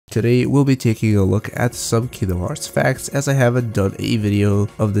Today we'll be taking a look at some Kingdom Hearts facts, as I haven't done a video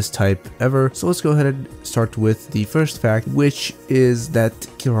of this type ever. So let's go ahead and start with the first fact, which is that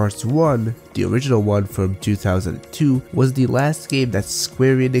Kingdom Hearts 1, the original one from 2002, was the last game that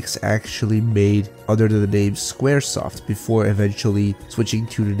Square Enix actually made under the name Squaresoft, before eventually switching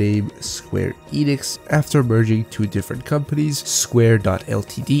to the name Square Enix after merging two different companies,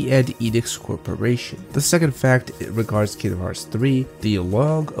 Square.ltd and Enix Corporation. The second fact regards Kingdom Hearts 3, the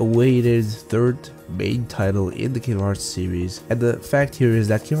long-awaited third main title in the Kingdom Hearts series, and the fact here is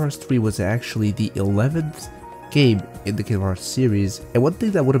that Kingdom Hearts 3 was actually the 11th game in the Kingdom Hearts series. And one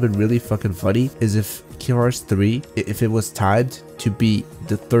thing that would have been really fucking funny is if Kingdom Hearts 3, if it was timed to be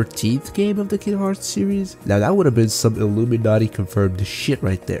the 13th game of the Kingdom Hearts series. Now that would have been some Illuminati confirmed shit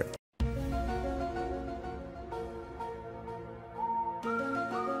right there.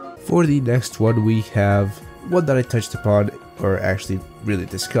 For the next one, we have one that I touched upon, or actually really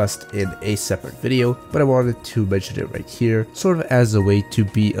discussed in a separate video, but I wanted to mention it right here, sort of as a way to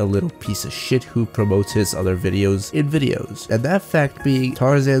be a little piece of shit who promotes his other videos in videos. And that fact being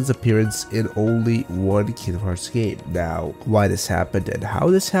Tarzan's appearance in only one Kingdom Hearts game. Now, why this happened and how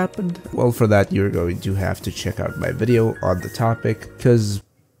this happened? Well, for that you're going to have to check out my video on the topic, because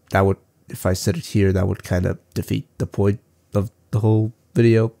that would, if I said it here, that would kind of defeat the point of the whole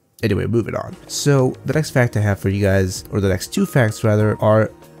video. Anyway, moving on. So the next fact I have for you guys, or the next two facts rather, are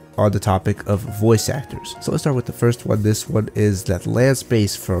on the topic of voice actors. So let's start with the first one. This one is that Lance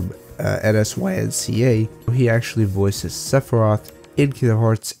Bass from NSYNCA, he actually voices Sephiroth in Kingdom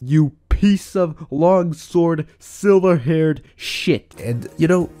Hearts. You piece of long-sword, silver-haired shit. And you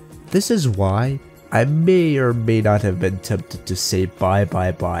know, this is why I may or may not have been tempted to say bye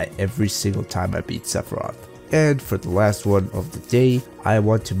bye bye every single time I beat Sephiroth. And for the last one of the day, I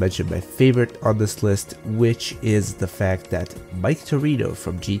want to mention my favorite on this list, which is the fact that Mike Torino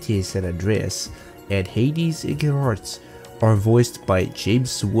from GTA San Andreas and Hades in Kingdom Hearts are voiced by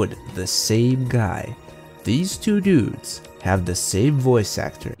James Wood, the same guy. These two dudes have the same voice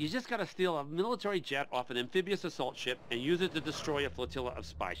actor. You just gotta steal a military jet off an amphibious assault ship and use it to destroy a flotilla of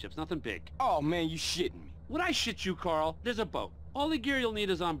spy ships. Nothing big. Oh man, you shitting me. Would I shit you, Carl? There's a boat. All the gear you'll need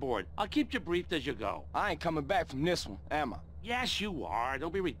is on board. I'll keep you briefed as you go. I ain't coming back from this one, am I? Yes, you are.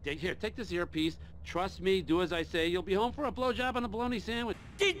 Don't be ridiculous. Here, take this earpiece. Trust me, do as I say. You'll be home for a blowjob and a bologna sandwich.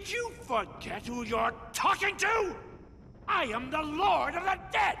 Did you forget who you're talking to? I am the Lord of the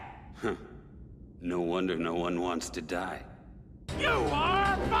Dead! No wonder no one wants to die. You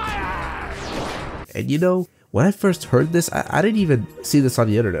are fired! And you know, when I first heard this, I didn't even see this on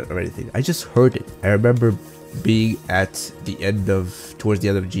the internet or anything. I just heard it. I remember being towards the end of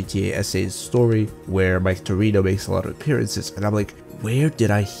GTA SA's story, where Mike Torino makes a lot of appearances, and I'm like, where did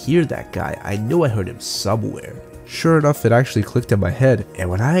I hear that guy? I know I heard him somewhere. Sure enough, it actually clicked in my head, and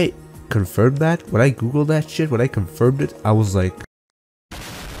when I confirmed that, when I googled that shit, when I confirmed it, I was like...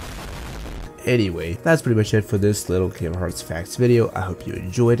 Anyway, that's pretty much it for this little Kingdom Hearts Facts video. I hope you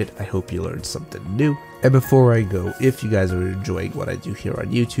enjoyed it. I hope you learned something new. And before I go, if you guys are enjoying what I do here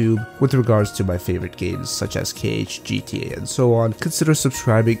on YouTube, with regards to my favorite games such as KH, GTA, and so on, consider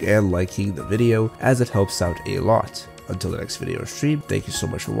subscribing and liking the video, as it helps out a lot. Until the next video or stream, thank you so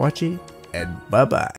much for watching, and bye bye.